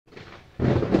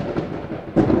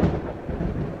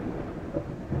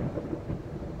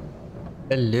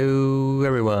Hello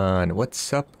everyone,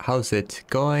 what's up, how's it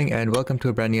going, and welcome to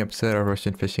a brand new episode of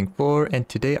Russian Fishing 4, and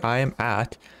today I am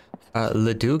at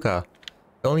Ladoga.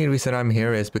 The only reason I'm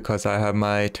here is because I have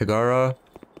my Tagara,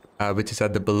 which is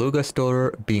at the Beluga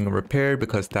store, being repaired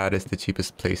because that is the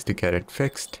cheapest place to get it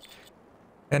fixed.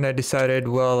 And I decided,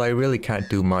 well, I really can't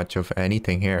do much of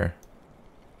anything here.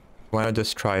 Why not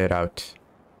just try it out?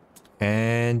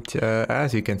 And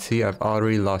as you can see, I've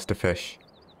already lost a fish.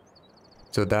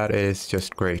 So that is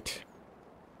just great.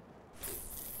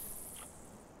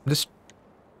 Just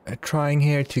trying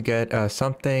here to get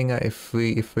something. If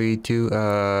we do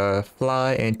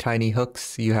fly and tiny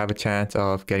hooks, you have a chance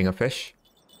of getting a fish.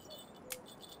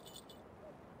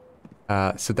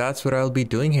 So that's what I'll be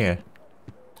doing here.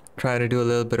 Try to do a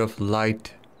little bit of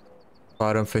light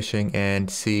bottom fishing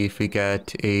and see if we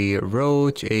get a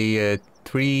roach, a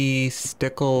 3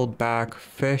 stickleback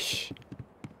fish.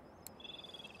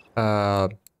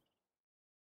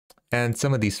 And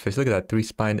some of these fish, look at that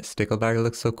 3-spined stickleback, it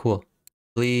looks so cool.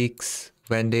 Leeks,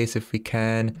 Wendays if we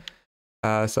can.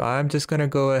 So I'm just gonna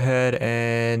go ahead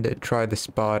and try the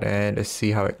spot and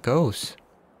see how it goes.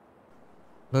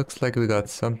 Looks like we got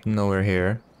something over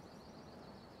here.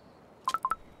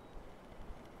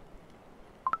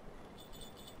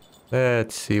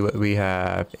 Let's see what we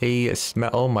have. A smell.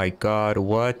 Oh my god,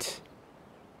 what?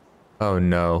 Oh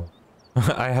no.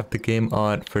 I have the game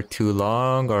on for too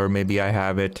long, or maybe I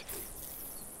have it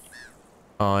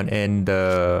on in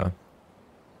the...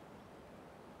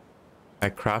 I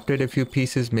crafted a few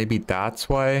pieces, maybe that's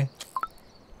why.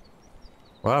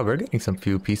 Wow, we're getting some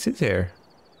few pieces here.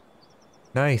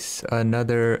 Nice,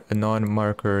 another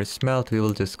non-marker smelt. We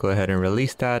will just go ahead and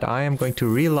release that. I am going to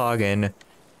re-log in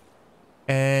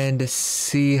and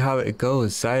see how it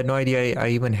goes. I had no idea I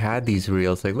even had these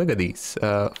reels. Like, look at these.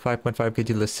 5.5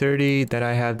 kg lucidity. Then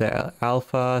I have the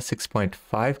alpha 6.5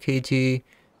 kg.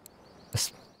 A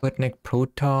Sputnik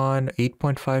proton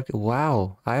 8.5.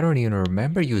 Wow, I don't even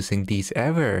remember using these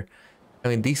ever. I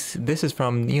mean, this is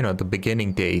from, you know, the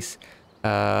beginning days.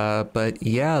 But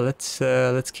yeah,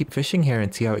 let's keep fishing here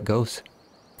and see how it goes.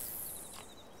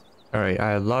 All right,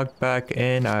 I logged back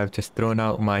in. I've just thrown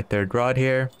out my third rod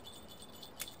here.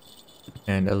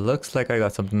 And it looks like I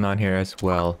got something on here as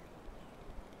well.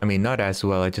 I mean, not as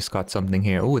well. I just got something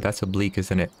here. Oh, that's a bleak,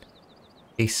 isn't it?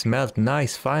 A smelt.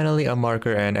 Nice. Finally a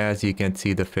marker. And as you can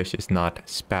see, the fish is not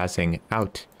spazzing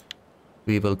out.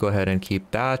 We will go ahead and keep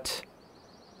that.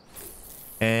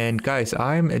 And guys,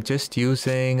 I'm just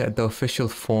using the official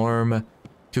form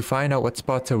to find out what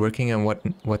spots are working and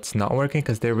what's not working.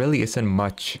 Because there really isn't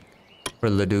much for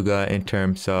Ladoga in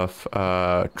terms of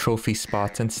trophy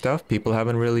spots and stuff. People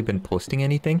haven't really been posting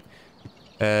anything.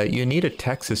 You need a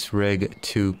Texas rig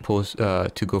to post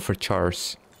to go for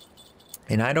chars,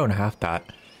 and I don't have that.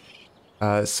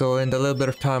 So in the little bit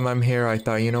of time I'm here, I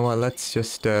thought, you know what, let's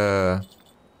just try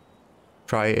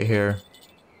it here.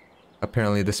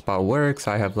 Apparently the spot works.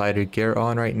 I have lighter gear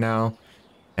on right now,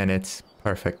 and it's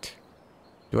perfect.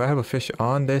 Do I have a fish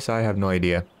on this? I have no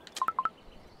idea.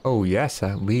 Oh yes,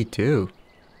 we do.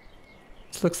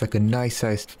 This looks like a nice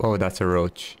sized... Oh, that's a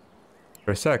roach.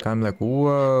 For a sec, I'm like,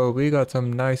 whoa, we got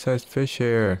some nice sized fish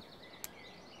here.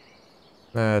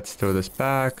 Let's throw this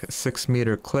back.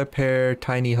 6-meter clip here,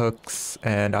 tiny hooks,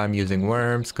 and I'm using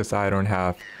worms because I don't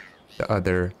have the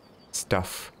other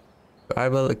stuff. So I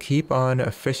will keep on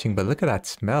fishing, but look at that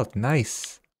smelt.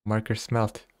 Nice. Marker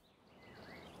smelt.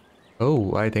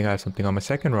 Oh, I think I have something on my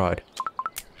second rod.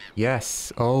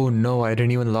 Yes. Oh no, I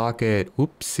didn't even lock it.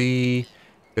 Oopsie.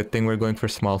 Good thing we're going for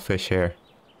small fish here.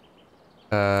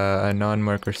 A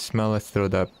non-marker smell. Let's throw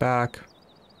that back.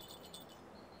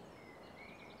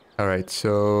 Alright,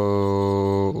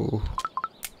 so...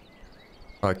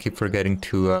 Oh, I keep forgetting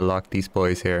to lock these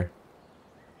boys here.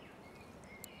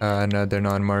 Another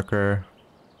non-marker.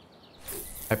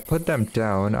 I put them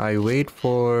down. I wait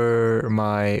for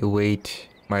my weight,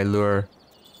 my lure,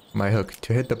 my hook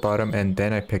to hit the bottom, and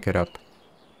then I pick it up.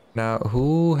 Now,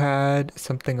 who had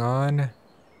something on?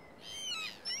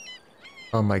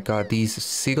 Oh my god, these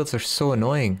seagulls are so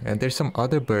annoying. And there's some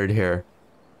other bird here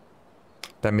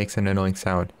that makes an annoying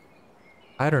sound.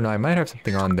 I don't know, I might have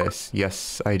something on this.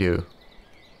 Yes, I do.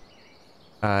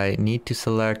 I need to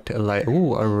select a light.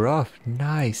 Ooh, a rough.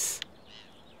 Nice.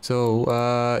 So,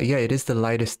 yeah, it is the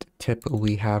lightest tip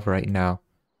we have right now.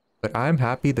 But I'm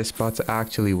happy the spot's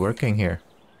actually working here.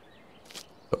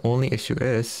 The only issue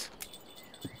is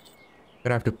I'm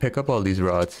gonna have to pick up all these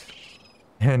rods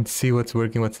and see what's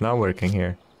working, what's not working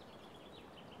here.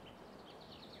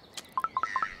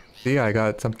 See, I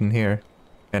got something here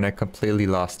and I completely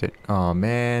lost it. Oh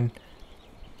man.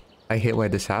 I hate why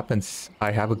this happens.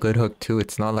 I have a good hook too.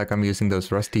 It's not like I'm using those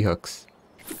rusty hooks.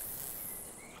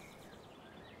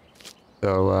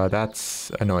 So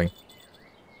that's annoying.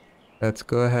 Let's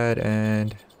go ahead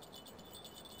and...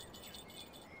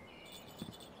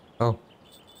 Oh,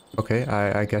 okay.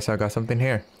 I guess I got something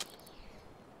here.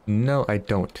 No, I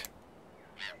don't.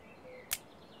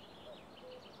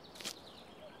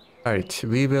 Alright,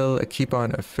 we will keep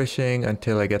on fishing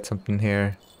until I get something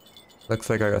here. Looks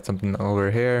like I got something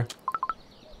over here.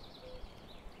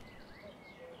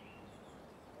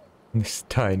 This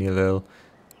tiny little...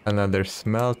 Another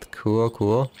smelt. Cool,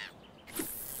 cool.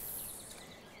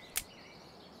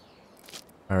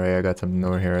 Alright, I got something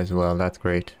over here as well. That's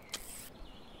great.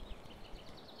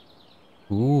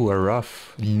 Ooh, a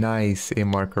ruff. Nice, a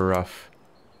marker ruff.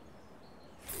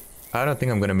 I don't think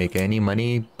I'm gonna make any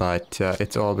money, but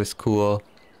it's always cool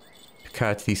to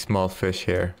catch these small fish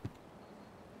here.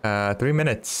 3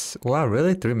 minutes. Wow,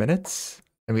 really? 3 minutes?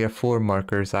 And we have 4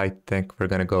 markers. I think we're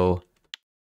gonna go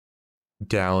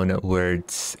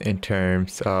downwards in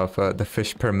terms of the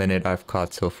fish per minute I've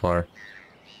caught so far.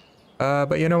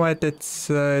 But you know what? It's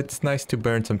nice to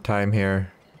burn some time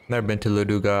here. Never been to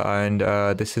Ladoga, and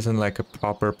this isn't like a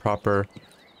proper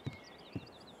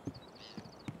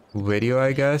video,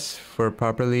 I guess, for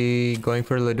properly going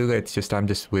for Ladoga. It's just I'm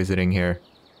just visiting here.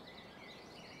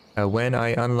 When I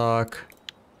unlock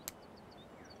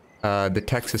the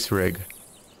Texas rig,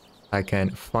 I can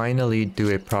finally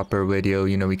do a proper video.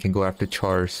 You know, we can go after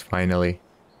chars finally.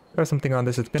 Got something on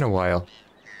this? It's been a while.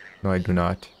 No, I do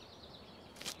not.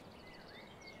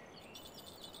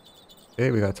 Okay,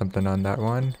 we got something on that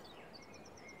one.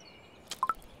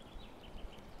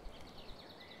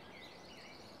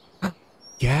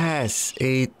 Yes,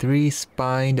 a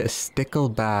 3-spined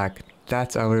stickleback.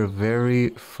 That's our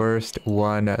very first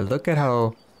one. Look at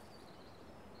how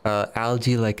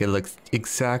algae-like it looks.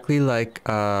 Exactly like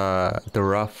the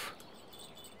ruff.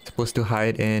 It's supposed to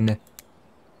hide in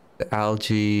the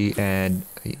algae and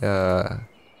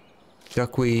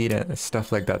duckweed and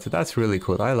stuff like that. So that's really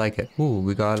cool. I like it. Ooh,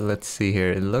 we got, let's see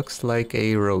here. It looks like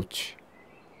a roach.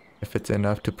 If it's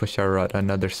enough to push our rod,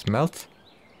 another smelt.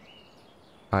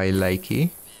 I likey.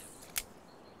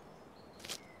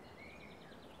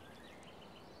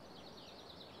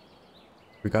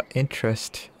 We got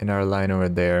interest in our line over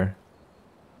there.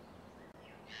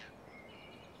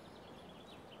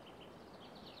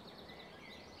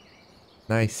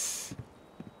 Nice.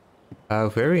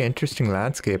 Very interesting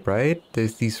landscape, right?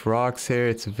 There's these rocks here.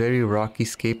 It's a very rocky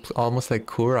scape, almost like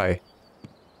Kurai.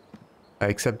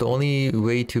 Except the only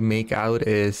way to make out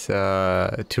is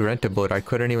to rent a boat. I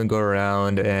couldn't even go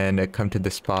around and come to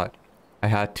the spot. I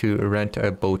had to rent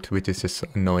a boat, which is just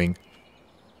annoying.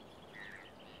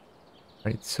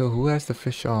 Right, so who has the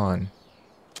fish on?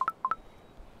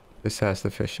 This has the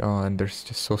fish on. They're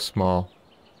just so small.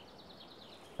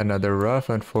 Another ruff,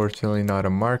 unfortunately not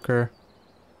a marker.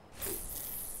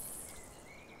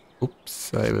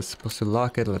 Oops, I was supposed to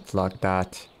lock it. Let's lock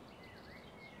that.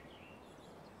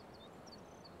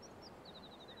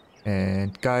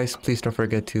 And guys, please don't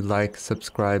forget to like,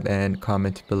 subscribe, and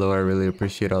comment below. I really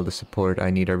appreciate all the support.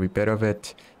 I need every bit of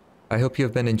it. I hope you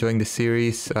have been enjoying the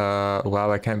series.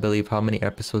 Wow, I can't believe how many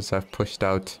episodes I've pushed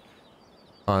out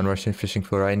on Russian Fishing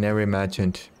Floor. I never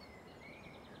imagined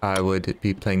I would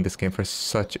be playing this game for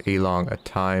such a long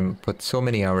time. Put so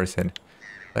many hours in.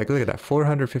 Like, look at that.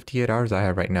 458 hours I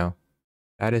have right now.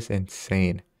 That is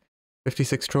insane.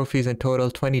 56 trophies in total.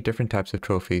 20 different types of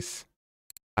trophies.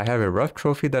 I have a rough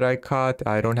trophy that I caught.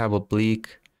 I don't have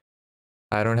oblique.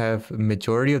 I don't have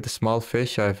majority of the small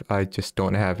fish. I just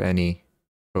don't have any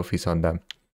trophies on them.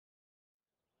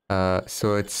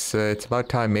 So it's about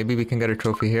time. Maybe we can get a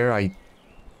trophy here. I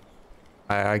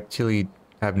actually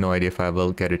have no idea if I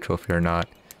will get a trophy or not.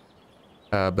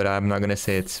 But I'm not gonna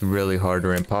say it's really hard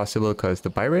or impossible because the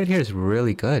bite rate here is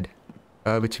really good.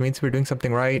 Which means we're doing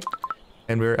something right.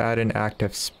 And we're at an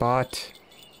active spot.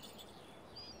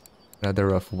 Another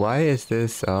rough. Why is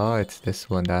this? Oh, it's this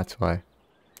one. That's why.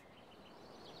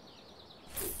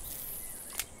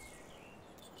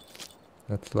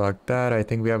 Let's lock that. I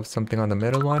think we have something on the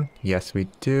middle one. Yes, we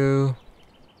do.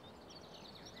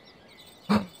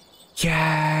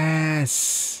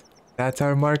 Yes! That's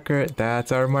our marker.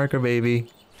 That's our marker,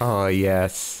 baby. Oh,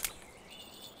 yes.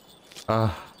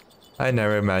 I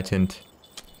never imagined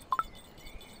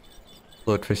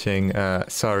float fishing.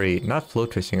 Sorry, not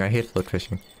float fishing. I hate float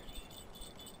fishing.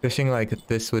 Fishing like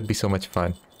this would be so much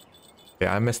fun. Okay,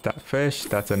 I missed that fish.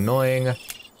 That's annoying.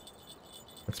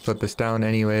 Let's put this down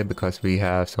anyway because we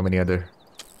have so many other...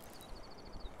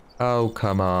 Oh,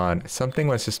 come on. Something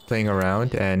was just playing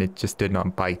around and it just did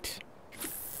not bite.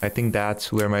 I think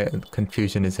that's where my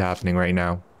confusion is happening right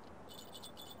now.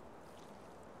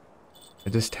 I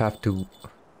just have to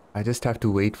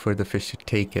wait for the fish to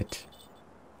take it.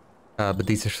 But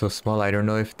these are so small, I don't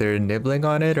know if they're nibbling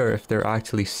on it or if they're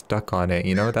actually stuck on it,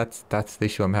 you know? That's the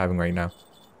issue I'm having right now.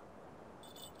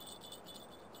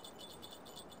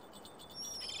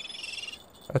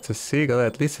 That's a seagull,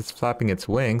 at least it's flapping its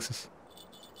wings.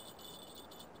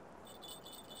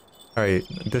 Alright,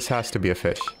 this has to be a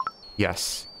fish.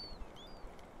 Yes.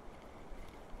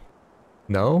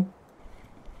 No?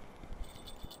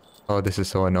 Oh, this is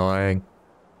so annoying.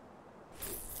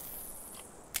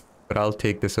 But I'll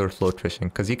take this over float fishing,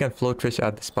 because you can float fish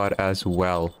at the spot as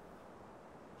well.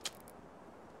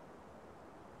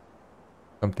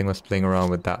 Something was playing around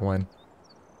with that one.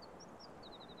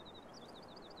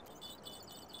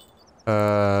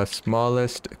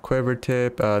 Smallest quiver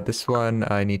tip. This one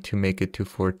I need to make it to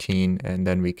 14 and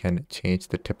then we can change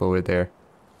the tip over there.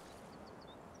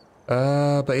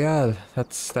 But yeah,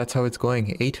 that's how it's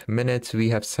going. 8 minutes. We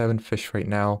have 7 fish right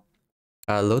now.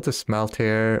 Loads of smelt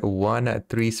here. 1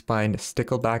 3-spine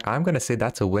stickleback. I'm gonna say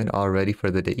that's a win already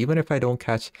for the day. Even if I don't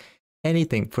catch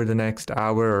anything for the next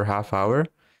hour or half hour.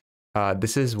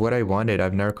 This is what I wanted.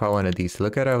 I've never caught one of these.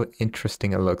 Look at how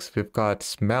interesting it looks. We've got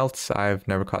smelts. I've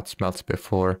never caught smelts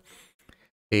before.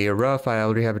 A ruff. I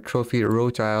already have a trophy.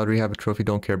 Roach. I already have a trophy.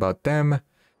 Don't care about them.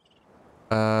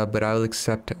 But I'll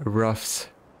accept ruffs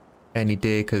any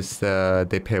day because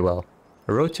they pay well.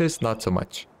 Roaches, not so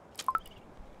much.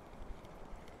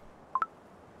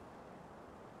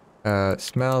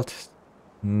 Smelt.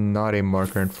 Not a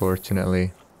marker,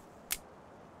 unfortunately.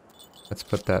 Let's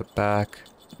put that back.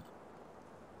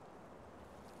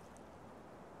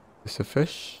 Is this a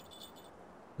fish?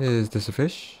 Is this a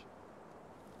fish?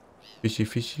 Fishy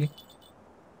fishy?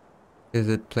 Is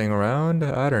it playing around?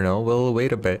 I don't know. We'll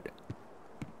wait a bit.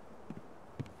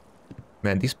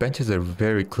 Man, these benches are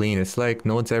very clean. It's like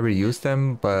no one's ever used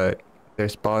them, but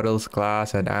there's bottles,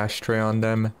 glass, and ashtray on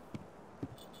them.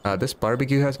 This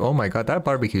barbecue has... Oh my god, that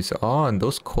barbecue's on.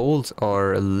 Those coals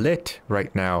are lit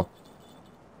right now.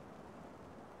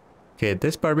 Okay,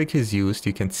 this barbecue is used.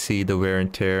 You can see the wear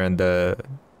and tear and the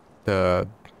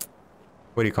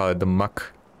what do you call it? The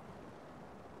muck.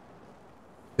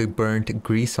 The burnt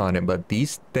grease on it, but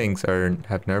these things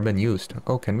have never been used.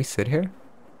 Oh, can we sit here?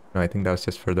 No, I think that was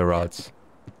just for the rods.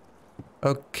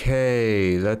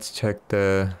 Okay, let's check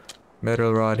the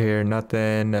metal rod here.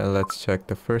 Nothing. Let's check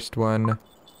the first one.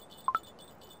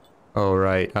 Oh,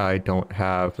 right. I don't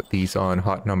have these on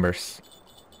hot numbers.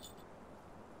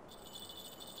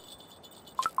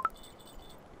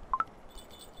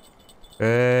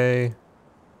 Okay.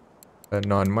 A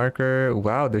non-marker.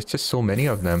 Wow, there's just so many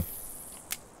of them.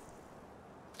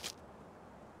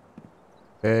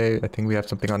 Okay, I think we have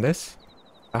something on this.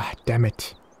 Ah, damn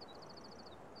it.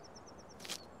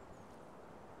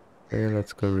 Okay,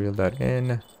 let's go reel that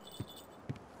in.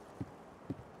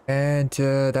 And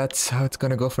that's how it's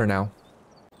gonna go for now.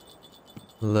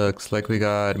 Looks like we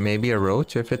got maybe a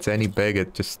roach. If it's any big,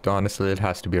 it just honestly, it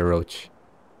has to be a roach.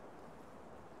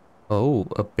 Oh,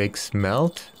 a big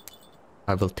smelt.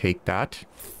 I will take that.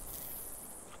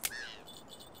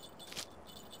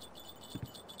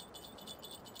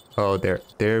 Oh,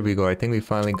 there we go. I think we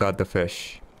finally got the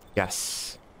fish.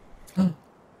 Yes.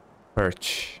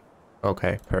 Perch.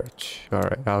 Okay, perch. All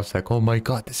right. I was like, oh my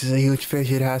god, this is a huge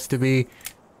fish. It has to be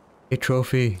a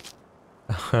trophy.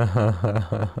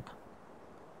 All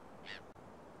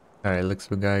right, looks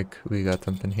like we got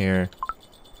something here.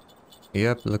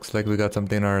 Yep, looks like we got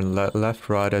something in our left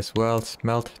rod as well.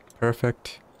 Smelt.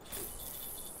 Perfect.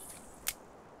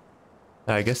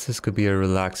 I guess this could be a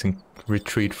relaxing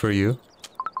retreat for you.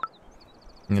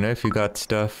 You know, if you got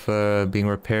stuff being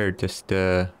repaired, just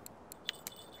go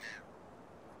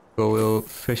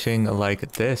fishing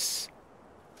like this.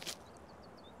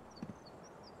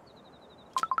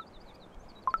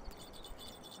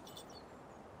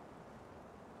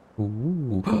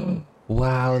 Ooh.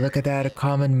 Wow, look at that, a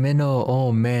common minnow.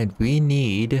 Oh man, we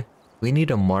need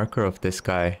a marker of this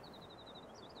guy.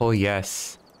 Oh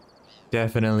yes.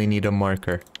 Definitely need a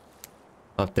marker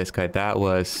of this guy. That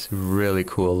was really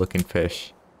cool looking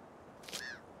fish.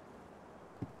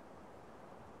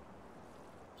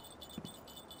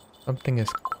 Something is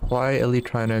quietly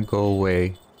trying to go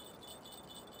away.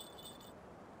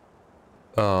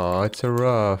 Oh, it's a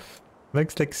ruff.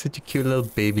 Looks like such a cute little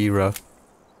baby ruff.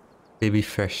 Baby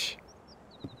fish.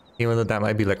 Even though that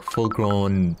might be like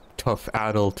full-grown, tough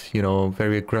adult, you know,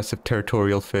 very aggressive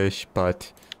territorial fish,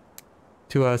 but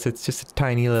to us it's just a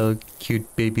tiny little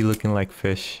cute baby looking like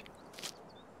fish.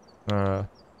 Where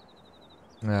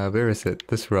is it?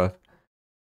 This ruff.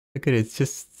 Look at it, it's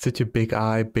just such a big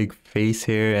eye, big face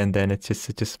here, and then it's just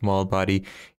such a small body.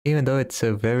 Even though it's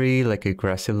a very like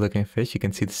aggressive looking fish, you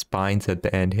can see the spines at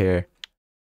the end here.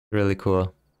 Really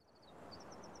cool.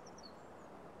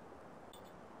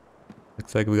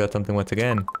 Looks like we got something once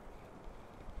again.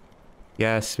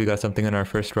 Yes, we got something on our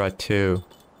first rod too.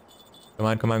 Come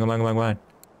on, come on, come on, come on, come on.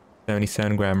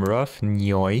 77-gram rough,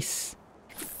 nice.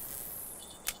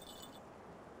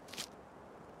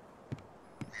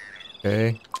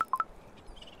 Okay.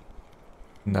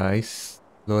 Nice.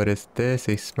 What is this?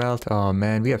 A smelt? Oh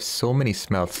man, we have so many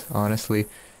smelts, honestly.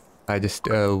 I just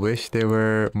wish there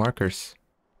were markers.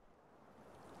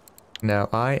 Now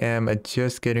I am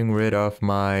just getting rid of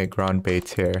my ground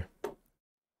baits here.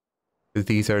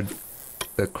 These are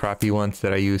the crappy ones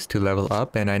that I used to level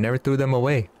up and I never threw them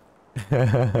away.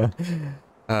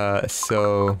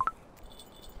 So...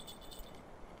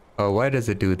 Oh, why does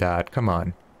it do that? Come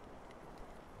on.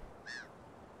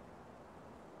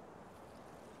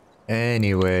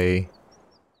 Anyway.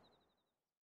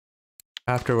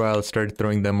 After a while I started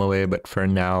throwing them away, but for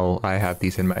now I have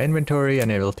these in my inventory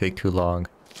and it will take too long.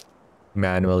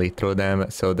 Manually throw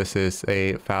them, so this is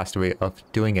a fast way of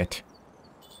doing it.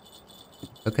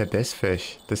 Look at this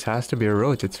fish. This has to be a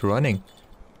roach. It's running.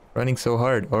 Running so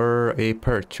hard. Or a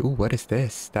perch. Ooh, what is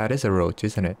this? That is a roach,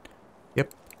 isn't it?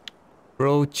 Yep.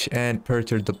 Roach and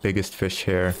perch are the biggest fish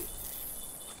here.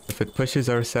 If it pushes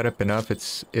our setup enough,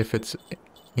 if it's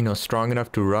you know, strong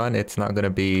enough to run, it's not gonna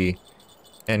be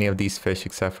any of these fish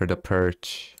except for the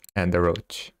perch and the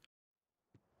roach.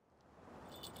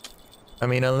 I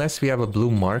mean, unless we have a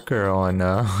blue marker on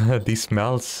these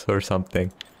smelts or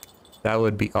something. That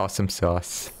would be awesome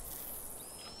sauce.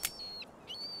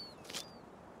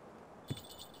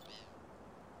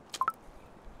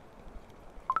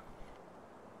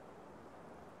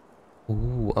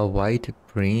 Ooh, a white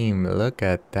bream. Look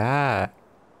at that.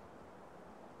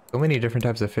 So many different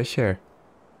types of fish here.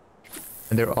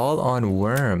 And they're all on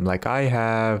worm. Like I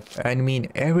have, I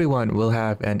mean, everyone will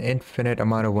have an infinite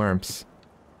amount of worms.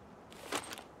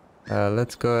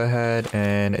 Let's go ahead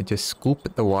and just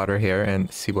scoop the water here and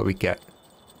see what we get.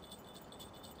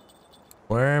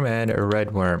 Worm and a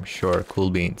red worm. Sure, cool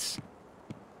beans.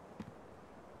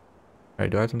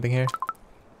 Alright, do I have something here?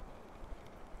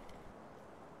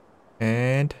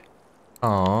 And...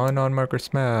 oh, non-marker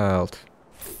smelt.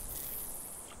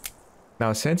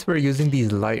 Now, since we're using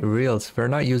these light reels, we're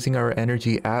not using our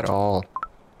energy at all.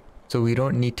 So we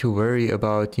don't need to worry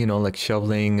about, you know, like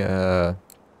shoveling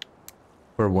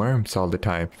for worms all the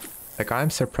time. Like,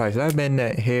 I'm surprised. I've been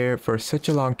here for such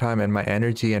a long time and my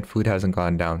energy and food hasn't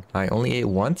gone down. I only ate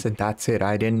once and that's it.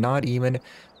 I did not even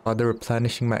bother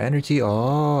replenishing my energy.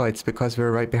 Oh, it's because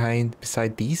we're right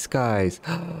beside these guys.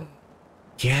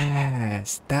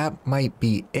 Yes, that might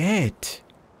be it.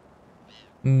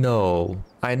 No.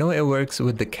 I know it works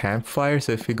with the campfire,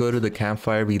 so if we go to the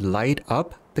campfire, we light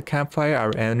up the campfire,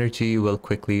 our energy will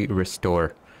quickly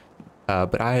restore.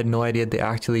 But I had no idea they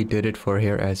actually did it for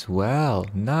here as well.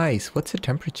 Nice. What's the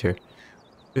temperature?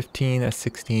 15,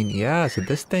 16. Yeah, so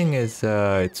this thing is,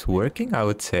 it's working, I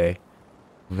would say.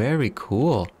 Very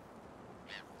cool.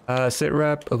 Sit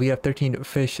rep, we have 13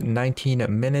 fish, 19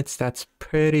 minutes. That's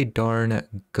pretty darn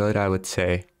good, I would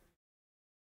say.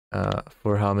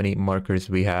 For how many markers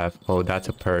we have. Oh, that's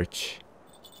a perch.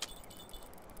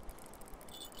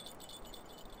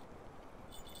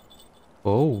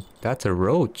 Oh, that's a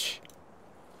roach.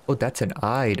 Oh, that's an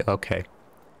eyed. Okay.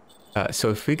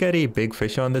 So if we get a big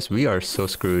fish on this, we are so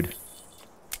screwed.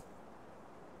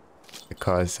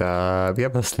 Because we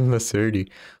have a Lacerdi.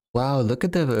 Wow, look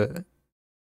at the...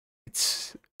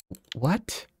 it's...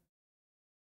 what?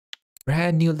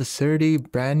 Brand new Lacerdi,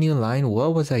 brand new line.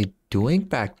 What was I doing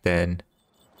back then?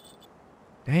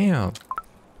 Damn.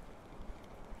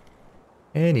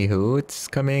 Anywho, it's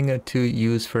coming to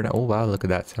use for now. Oh wow, look at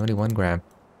that, 71 gram.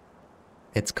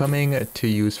 It's coming to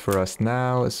use for us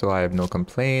now, so I have no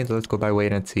complaints. Let's go by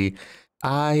weight and see.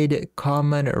 Eyed,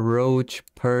 common, roach,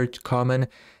 perch, common.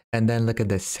 And then look at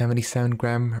this, 77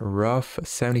 gram rough,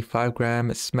 75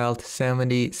 gram smelt,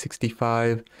 70,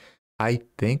 65. I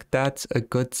think that's a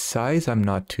good size. I'm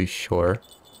not too sure.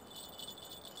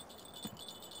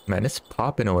 Man, it's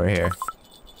popping over here.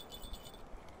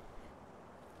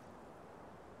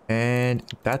 And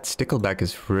that stickleback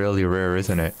is really rare,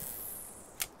 isn't it?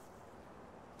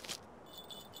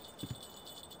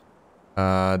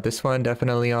 This one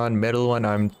definitely on. Middle one,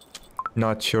 I'm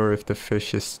not sure if the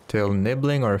fish is still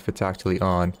nibbling or if it's actually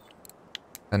on.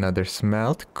 Another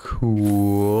smelt.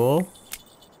 Cool.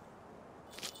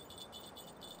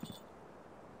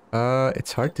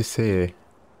 It's hard to say.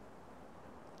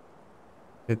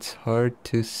 It's hard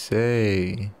to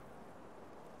say.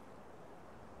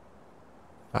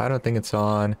 I don't think it's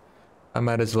on. I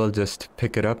might as well just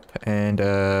pick it up and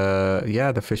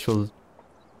yeah, the fish will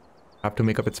have to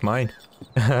make up its mind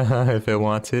if it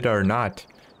wants it or not.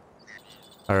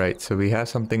 All right, so we have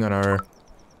something on our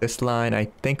this line. I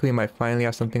think we might finally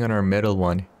have something on our middle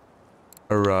one.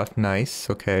 A rough, nice.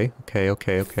 Okay, okay,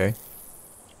 okay, okay.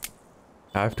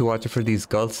 I have to watch it for these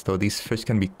gulls though. These fish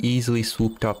can be easily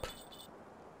swooped up.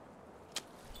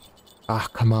 Ah,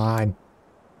 come on.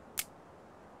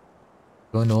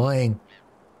 So annoying.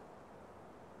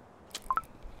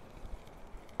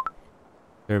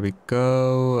 There we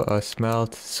go. A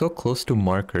smelt. So close to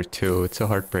marker too. It's a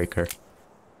heartbreaker.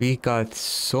 We got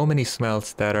so many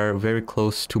smelts that are very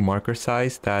close to marker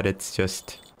size that it's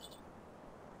just...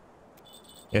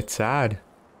 It's sad.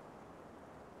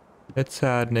 It's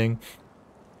saddening.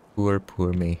 Poor,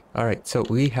 poor me. Alright, so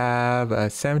we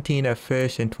have 17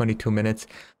 fish in 22 minutes.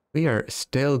 We are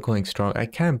still going strong. I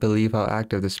can't believe how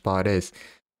active the spot is.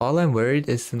 All I'm worried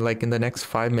is like in the next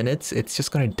 5 minutes, it's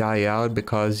just gonna die out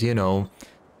because, you know,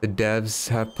 the devs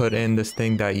have put in this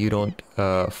thing that you don't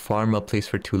farm a place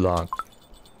for too long.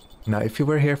 Now, if you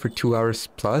were here for 2 hours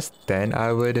plus, then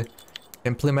I would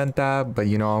implement that. But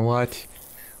you know what?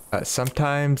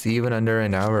 Sometimes even under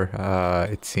an hour,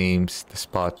 it seems the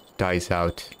spot dies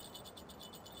out.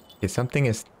 Okay, something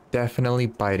is definitely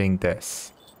biting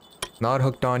this. Not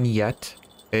hooked on yet.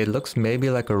 It looks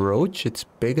maybe like a roach. It's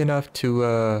big enough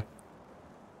to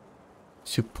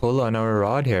pull on our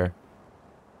rod here.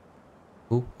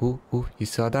 Ooh, ooh, ooh. You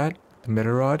saw that? The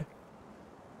middle rod?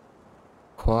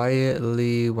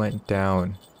 Quietly went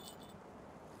down.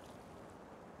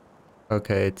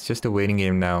 Okay, it's just a waiting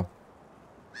game now.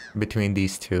 Between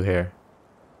these two here.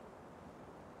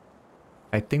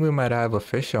 I think we might have a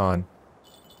fish on.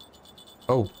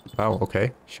 Oh, wow,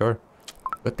 okay, sure.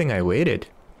 Good thing I waited.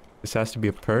 This has to be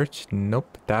a perch.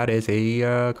 Nope, that is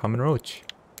a common roach.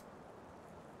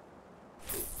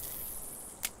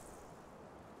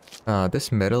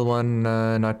 This middle one,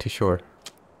 not too sure.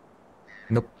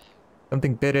 Nope.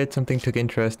 Something bit it, something took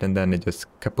interest, and then it just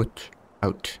kaput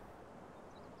out.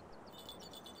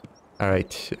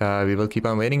 Alright, we will keep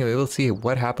on waiting and we will see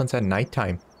what happens at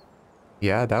nighttime.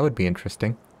 Yeah, that would be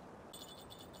interesting.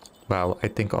 Wow, I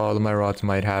think all of my rods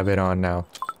might have it on now.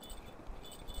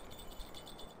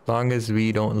 As long as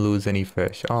we don't lose any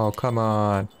fish. Oh, come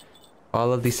on.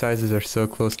 All of these sizes are so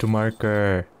close to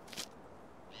marker.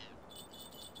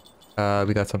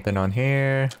 We got something on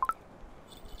here.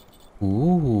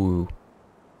 Ooh.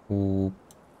 Ooh.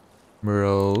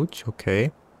 Roach,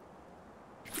 okay.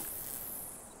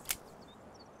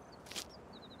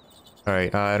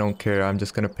 Alright, I don't care. I'm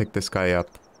just gonna pick this guy up.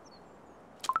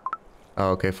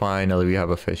 Okay, finally we have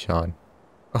a fish on.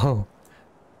 Oh,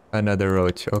 another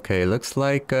roach. Okay, looks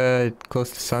like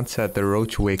close to sunset the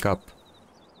roach wake up.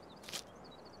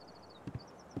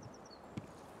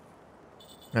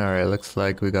 Alright, looks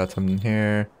like we got something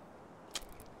here.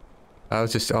 I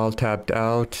was just all tapped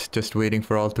out, just waiting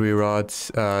for all 3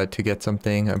 rods to get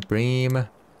something. A bream,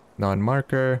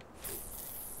 non-marker.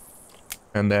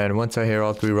 And then once I hear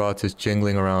all 3 rods is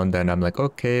jingling around, then I'm like,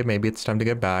 okay, maybe it's time to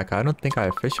get back. I don't think I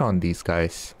have fish on these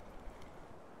guys.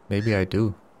 Maybe I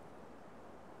do.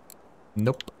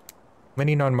 Nope.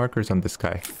 Many non-markers on this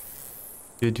guy.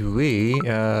 Did we?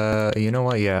 You know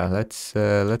what? Yeah, let's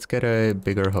get a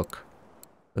bigger hook.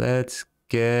 Let's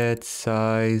get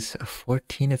size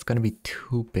 14. It's gonna be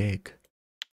too big.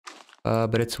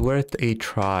 But it's worth a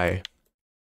try.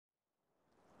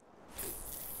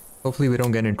 Hopefully we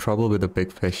don't get in trouble with the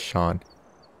big fish, Sean.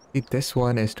 See, this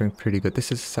one is doing pretty good.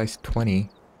 This is a size 20.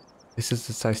 This is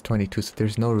a size 22, so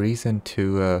there's no reason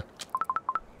to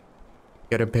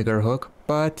get a bigger hook.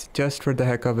 But just for the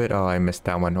heck of it... Oh, I missed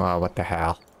that one. Wow, what the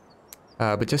hell.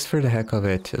 But just for the heck of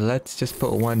it, let's just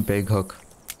put one big hook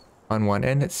on one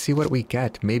end. Let's see what we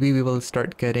get. Maybe we will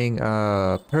start getting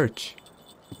perch.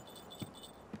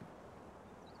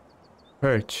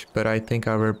 Perch, but I think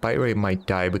our bite rate might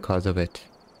die because of it.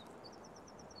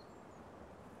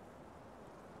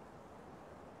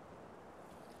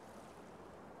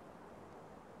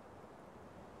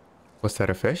 Was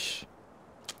that a fish?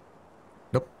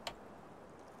 Nope.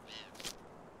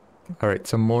 All right,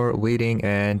 some more waiting,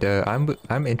 and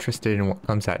I'm interested in what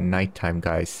comes at nighttime,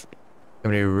 guys. It's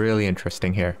gonna be really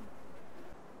interesting here.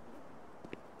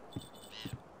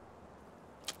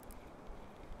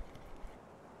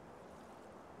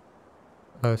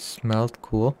 Smelled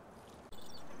cool.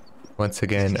 Once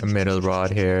again, a middle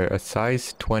rod here, a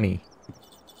size 20.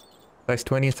 Size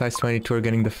 20 and size 22 are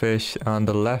getting the fish. On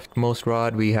the leftmost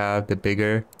rod, we have the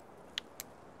bigger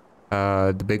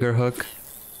hook.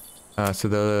 So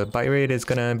the bite rate is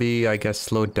gonna be, I guess,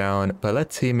 slowed down. But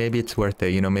let's see, maybe it's worth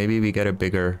it. You know, maybe we get a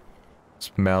bigger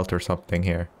smelt or something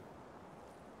here.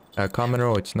 Common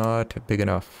roach, not big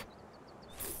enough.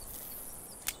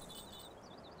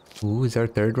 Ooh, is our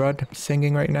third rod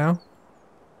singing right now?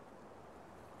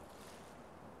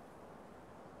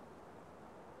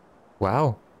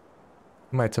 Wow.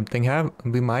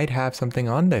 We might have something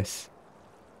on this.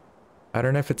 I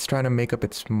don't know if it's trying to make up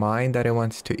its mind that it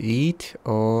wants to eat,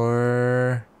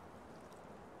 or...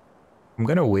 I'm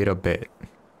gonna wait a bit.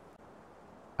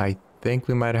 I think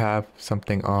we might have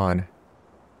something on.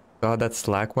 Saw how that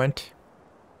slack went?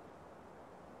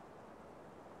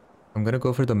 I'm gonna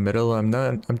go for the middle.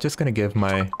 I'm just gonna give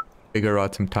my bigger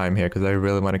rod some time here because I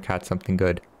really want to catch something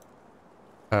good.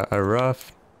 A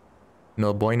rough.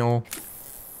 No bueno.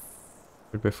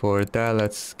 But before that,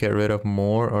 let's get rid of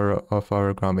more of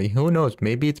our ground bait. Who knows?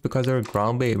 Maybe it's because of our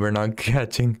ground bait we're not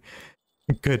catching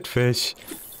good fish.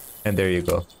 And there you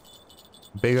go.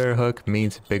 Bigger hook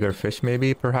means bigger fish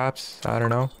maybe, perhaps? I don't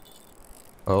know.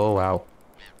 Oh, wow.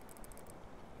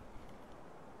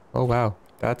 Oh, wow.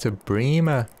 That's a bream.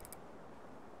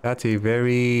 That's a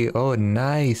very... Oh,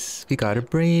 nice. We got a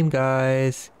bream,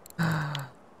 guys.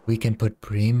 We can put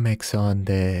bream mix on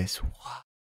this.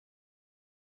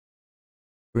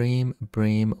 Bream,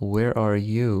 where are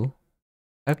you?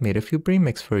 I've made a few bream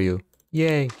mix for you.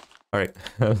 Yay. Alright,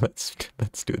 let's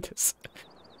do this.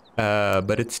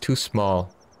 But it's too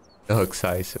small, the hook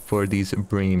size, for these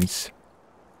breams.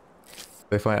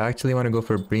 If I actually want to go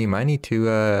for bream, I need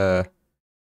to,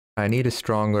 I need a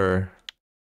stronger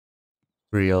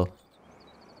reel.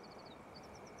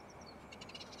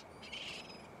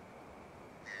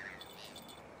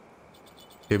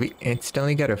 Did we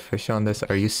instantly get a fish on this?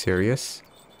 Are you serious?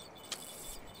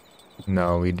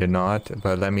 No, we did not,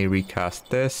 but let me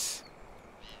recast this.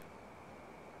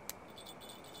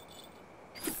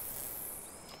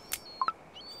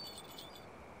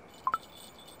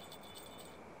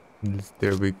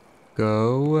 There we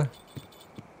go.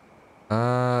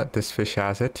 This fish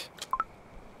has it.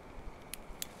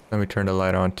 Let me turn the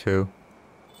light on too.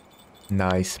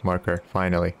 Nice marker,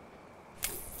 finally.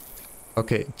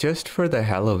 Okay, just for the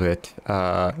hell of it,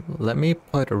 let me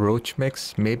put a roach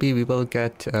mix. Maybe we will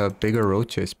get bigger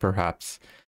roaches, perhaps.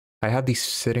 I have these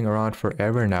sitting around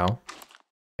forever now.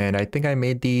 And I think I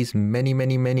made these many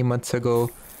months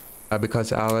ago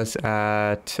because I was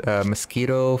at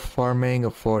mosquito farming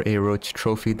for a roach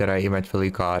trophy that I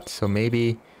eventually got. So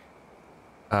maybe,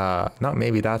 not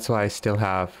maybe, that's why I still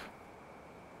have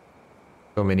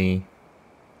so many,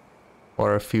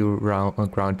 or a few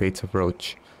ground baits of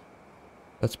roach.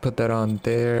 Let's put that on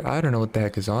there. I don't know what the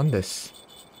heck is on this,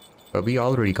 but we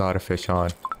already got a fish on.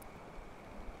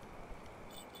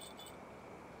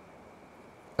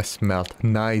 A smelt.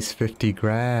 Nice, 50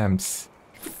 grams.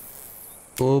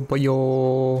 Oh boy.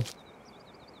 Oh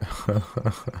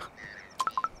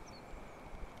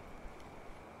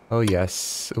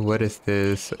yes. What is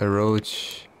this? A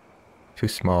roach? Too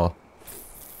small.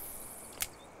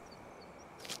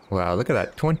 Wow, look at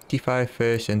that. 25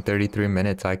 fish in 33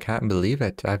 minutes. I can't believe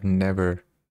it. I've never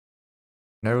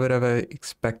would have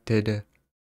expected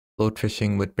float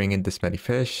fishing would bring in this many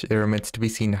fish. It remains to be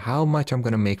seen how much I'm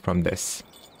gonna make from this.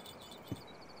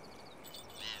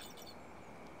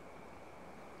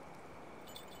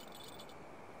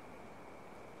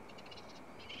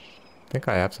 I think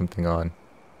I have something on.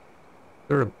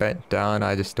 Sort of bent down.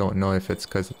 I just don't know if it's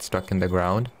because it's stuck in the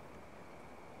ground.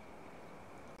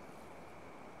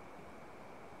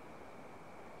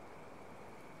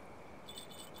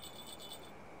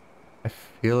 I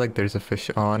feel like there's a fish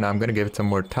on. I'm gonna give it some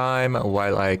more time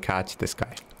while I catch this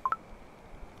guy.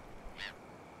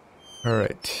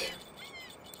 Alright.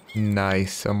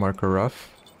 Nice. A marker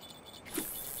rough.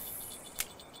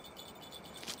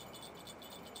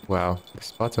 Wow. This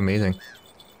spot's amazing.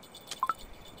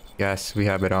 Yes, we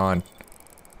have it on.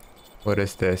 What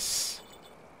is this?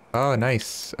 Oh,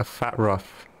 nice. A fat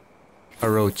rough. A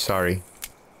roach, sorry.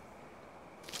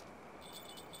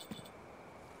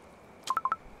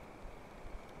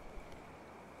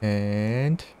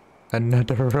 And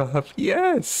another rough.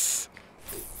 Yes!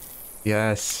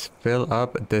 Yes, fill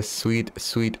up the sweet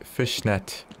fish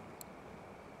net.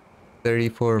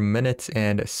 34 minutes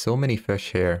and so many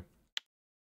fish here.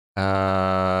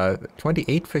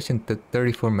 28 fish in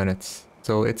 34 minutes.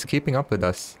 So it's keeping up with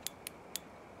us.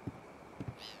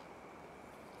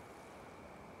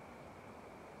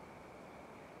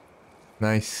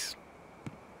 Nice.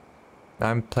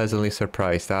 I'm pleasantly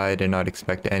surprised. I did not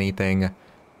expect anything.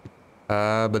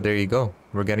 But there you go.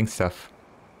 We're getting stuff.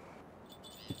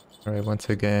 Alright, once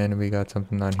again, we got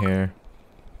something on here.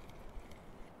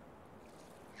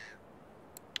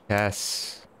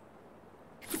 Yes.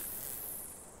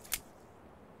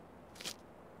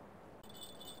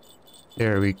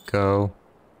 There we go.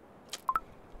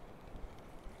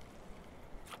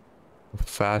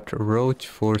 Fat roach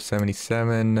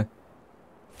 477.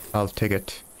 I'll take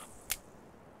it.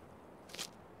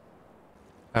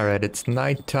 Alright, it's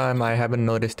nighttime. I haven't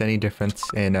noticed any difference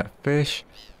in fish.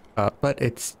 But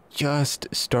it's just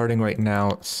starting right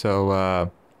now, so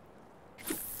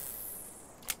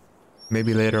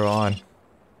maybe later on.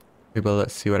 Maybe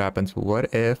let's see what happens.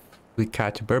 What if we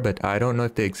catch burbot? I don't know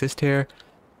if they exist here,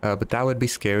 but that would be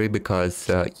scary because,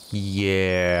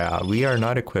 yeah, we are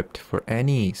not equipped for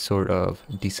any sort of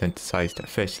decent sized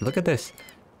fish. Look at this.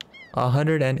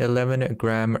 111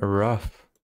 gram rough.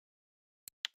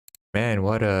 Man,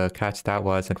 what a catch that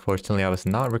was. Unfortunately, I was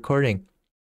not recording.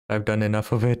 I've done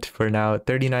enough of it for now.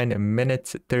 39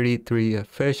 minutes, 33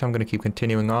 fish. I'm going to keep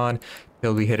continuing on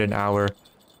till we hit an hour.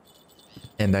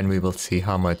 And then we will see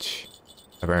how much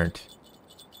I've earned.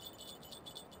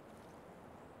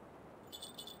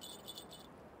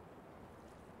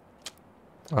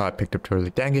 Oh, I picked up too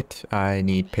early. Dang it. I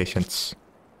need patience.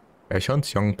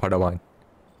 Patience, young Padawan.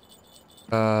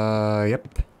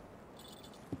 Yep.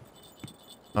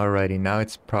 Alrighty, now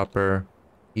it's proper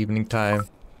evening time.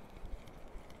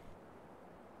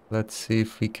 Let's see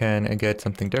if we can get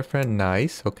something different.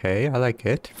 Nice. Okay, I like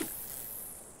it.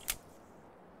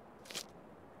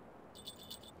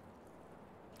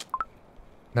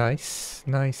 Nice,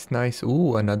 nice, nice.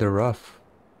 Ooh, another rough.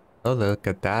 Oh, look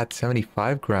at that.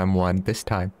 75 gram one this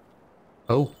time.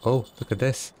 Oh, look at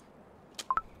this.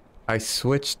 I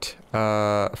switched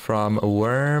from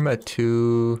worm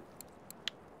to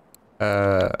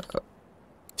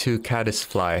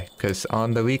caddisfly, because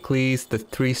on the weeklies, the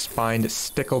 3-spined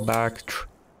stickleback,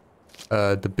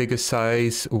 the biggest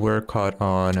size were caught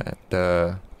on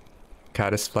the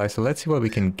caddisfly. So let's see what we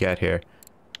can get here.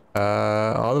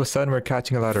 All of a sudden we're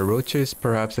catching a lot of roaches.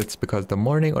 Perhaps it's because of the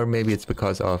morning, or maybe it's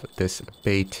because of this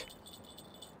bait.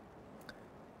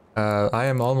 I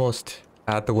am almost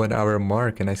at the 1 hour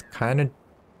mark, and I kind of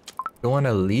don't want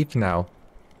to leave now.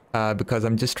 Because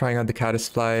I'm just trying out the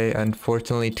caddisfly.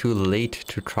 Unfortunately, too late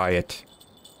to try it.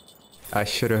 I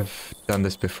should have done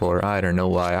this before. I don't know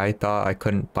why. I thought I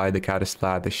couldn't buy the caddisfly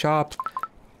at the shop.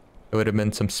 It would have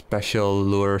been some special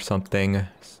lure or something.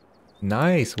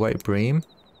 Nice, white bream.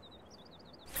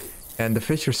 And the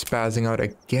fish are spazzing out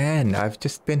again. I've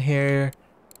just been here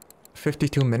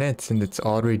 52 minutes and it's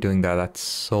already doing that. That's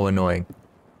so annoying.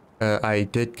 I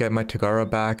did get my Tagara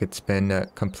back. It's been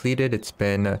completed. It's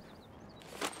been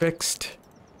fixed.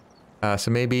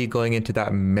 So maybe going into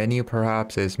that menu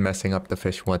perhaps is messing up the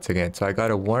fish once again. So I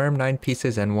got a worm, 9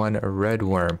 pieces, and 1 red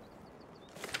worm.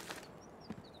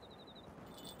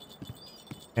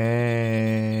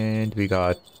 And we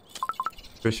got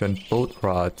fish and boat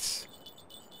rods.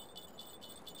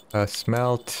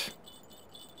 Smelt.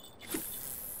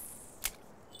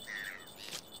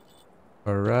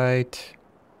 Alright.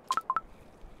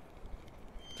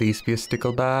 Please be a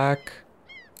stickleback.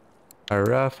 A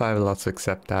rough, I will also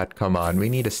accept that. Come on, we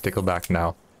need a stickleback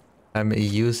now. I'm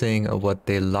using what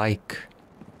they like.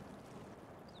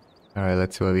 Alright,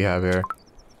 let's see what we have here.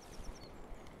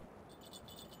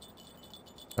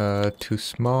 Too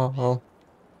small.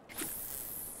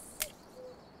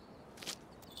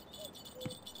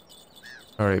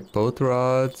 Alright, both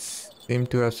rods seem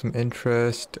to have some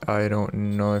interest. I don't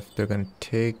know if they're gonna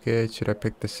take it. Should I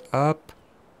pick this up?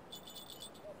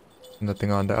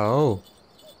 Nothing on the... Oh!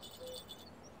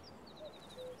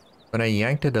 When I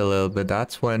yanked it a little bit,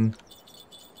 that's when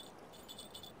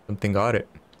something got it.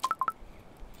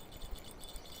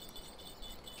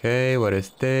 Okay, what is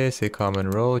this? A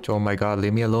common roach. Oh my god,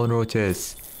 leave me alone,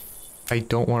 roaches. I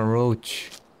don't want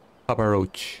roach. Papa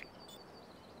roach.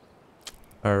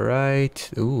 Alright.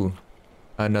 Ooh.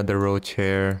 Another roach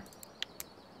here.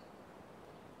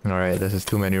 Alright, this is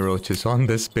too many roaches on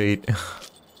this bait.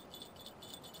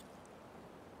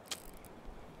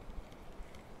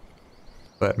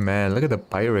 But man, look at the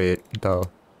bite rate though.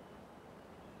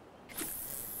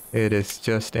 It is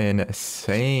just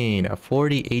insane.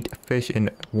 48 fish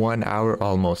in 1 hour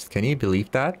almost. Can you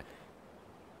believe that?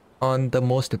 On the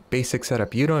most basic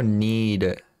setup, you don't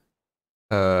need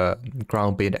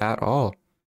ground bait at all.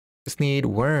 Just need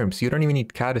worms. You don't even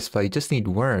need caddisfly, you just need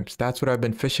worms. That's what I've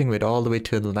been fishing with all the way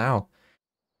till now.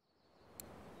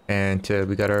 And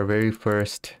we got our very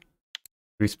first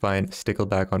 3-spine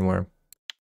stickleback on worm.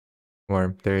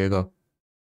 There you go.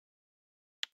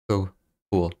 So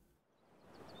cool.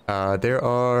 There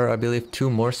are, I believe, 2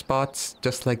 more spots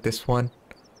just like this one.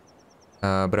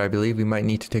 But I believe we might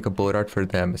need to take a boat out for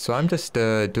them. So I'm just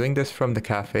doing this from the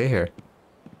cafe here.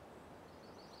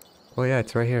 Oh yeah,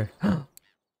 it's right here.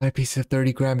 5 pieces of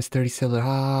 30 gram is 30 silver.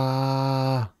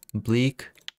 Ah, bleak.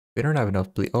 We don't have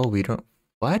enough bleak. Oh, we don't.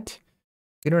 What?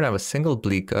 We don't have a single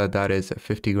bleak that is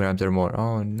 50 grams or more.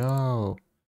 Oh no.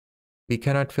 We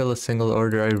cannot fill a single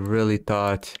order. I really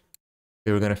thought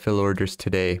we were gonna fill orders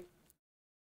today.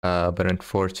 But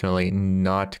unfortunately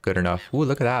not good enough. Ooh,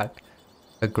 look at that.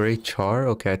 A great char?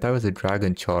 Okay, I thought it was a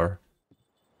dragon char.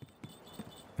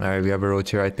 Alright, we have a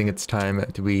roach here. I think it's time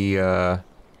that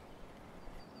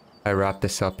I wrap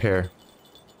this up here.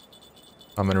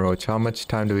 Common roach. How much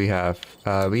time do we have?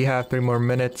 We have 3 more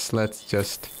minutes. Let's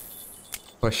just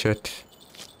push it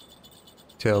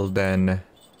till then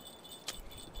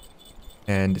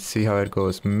and see how it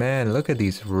goes. Man, look at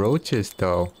these roaches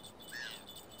though.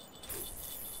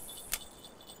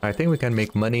 I think we can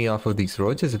make money off of these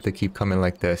roaches if they keep coming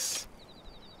like this.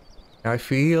 I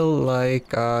feel like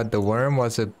the worm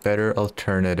was a better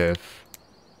alternative,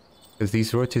 because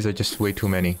these roaches are just way too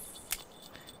many.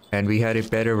 And we had a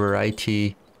better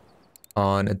variety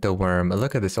on the worm.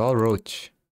 Look at this, all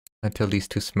roach until these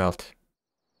two smelt.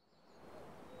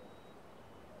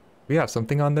 We have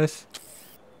something on this?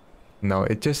 No,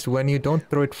 it just, when you don't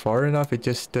throw it far enough, it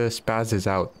just spazzes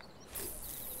out.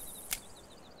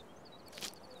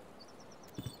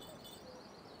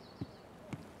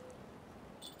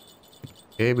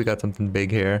 Okay, we got something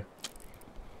big here.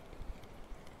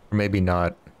 Or maybe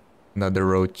not. Another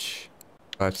roach.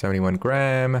 571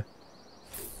 gram.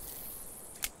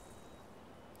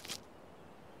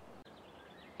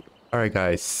 Alright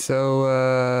guys,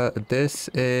 so this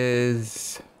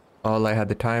is all I had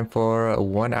the time for.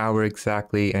 1 hour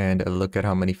exactly, and look at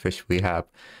how many fish we have.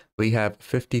 We have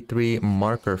 53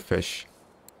 marker fish.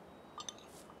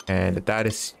 And that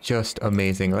is just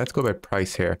amazing. Let's go by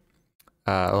price here.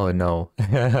 Oh no.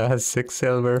 6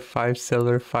 silver, 5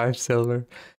 silver, 5 silver.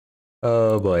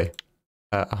 Oh boy.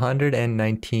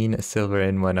 119 silver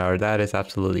in 1 hour. That is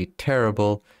absolutely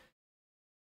terrible.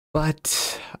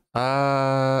 But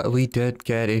we did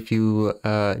get a few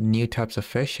new types of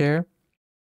fish here.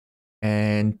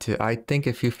 And I think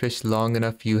if you fish long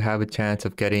enough, you have a chance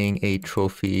of getting a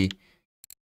trophy.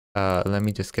 Let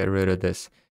me just get rid of this.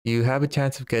 You have a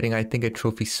chance of getting, I think, a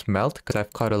trophy smelt, because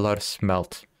I've caught a lot of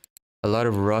smelt. A lot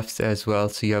of ruffs as well,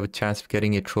 so you have a chance of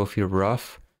getting a trophy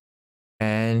ruff.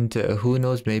 And who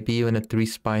knows, maybe even a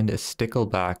 3-spined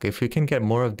stickleback. If you can get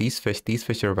more of these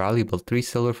fish are valuable. 3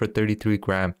 silver for 33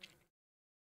 gram.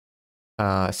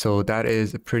 So that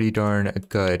is pretty darn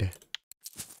good.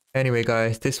 Anyway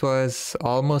guys, this was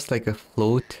almost like a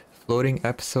floating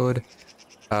episode.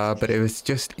 But it was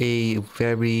just a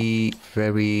very,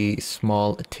 very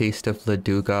small taste of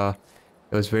Ladoga.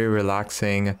 It was very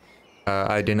relaxing.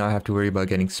 I did not have to worry about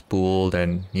getting spooled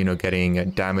and, you know, getting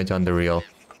damage on the reel.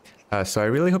 So I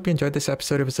really hope you enjoyed this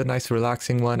episode. It was a nice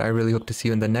relaxing one. I really hope to see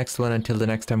you in the next one. Until the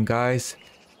next time guys,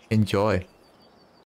 enjoy.